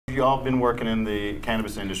You all been working in the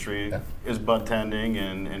cannabis industry, is bud tending,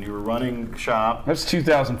 and you were running shop. That's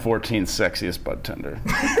 2014's sexiest bud tender.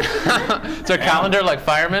 Is there a calendar like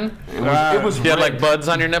firemen? It was you had like buds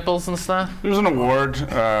on your nipples and stuff? There's an award.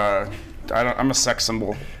 I'm a sex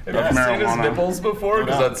symbol of marijuana. Have you seen his nipples before?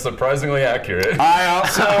 Because that's surprisingly accurate. I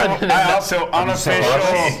also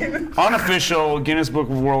unofficial Guinness Book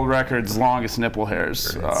of World Records longest nipple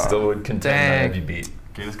hairs. Still would contend that if you beat.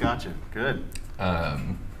 Guinness got you. Good.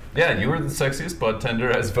 Yeah, you were the sexiest bud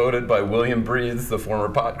tender as voted by William Breathes, the former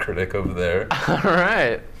pot critic over there. All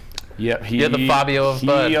right. Yep, he had the Fabio of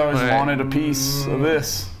bud. He always wanted a piece of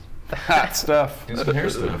this. Hot stuff. Do some hair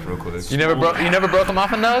stuff real quick. You never broke them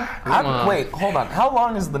off a nug? Wait, hold on. How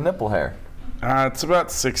long is the nipple hair? It's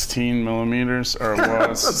about 16 millimeters, or it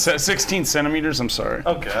was 16 centimeters. I'm sorry.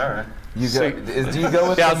 Okay, all right. Do you go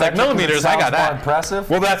with? Yeah, I was like millimeters. I got that. Impressive.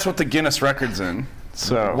 Well, that's what the Guinness record's in.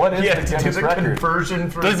 So what is the Guinness record? Conversion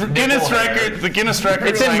for the Guinness record. The Guinness record.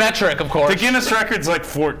 It's in metric, of course. The Guinness record's like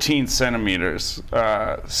 14 centimeters.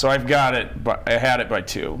 So I've got it, but I had it by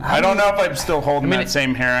 2. I don't know if I'm still holding that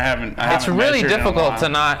same hair. I haven't. It's really difficult to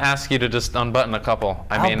not ask you to just unbutton a couple.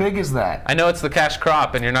 How big is that? I know it's the cash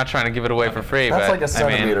crop, and you're not trying to give it away for free. That's but, like a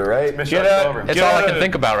centimeter, right? It's all I can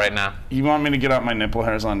think about right now. You want me to get out my nipple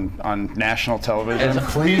hairs on national television?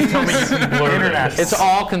 Please tell me you can blur internet. It's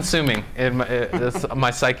all consuming.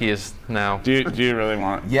 My psyche is now. Do you really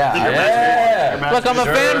want it? Yeah. Look, I'm a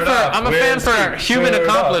fan for human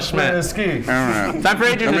accomplishment. Time for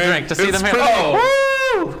Adrian to drink to see them here.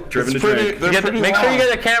 Oh, driven to drink. Make sure you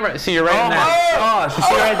get the camera. See, you're right in there. Oh, you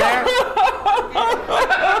see right there?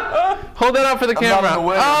 Hold that up for the camera.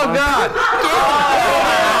 Oh God!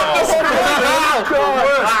 That's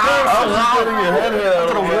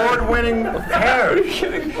an award-winning hair.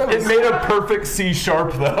 It made a perfect C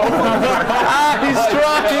sharp though. He's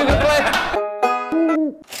strong. You can play.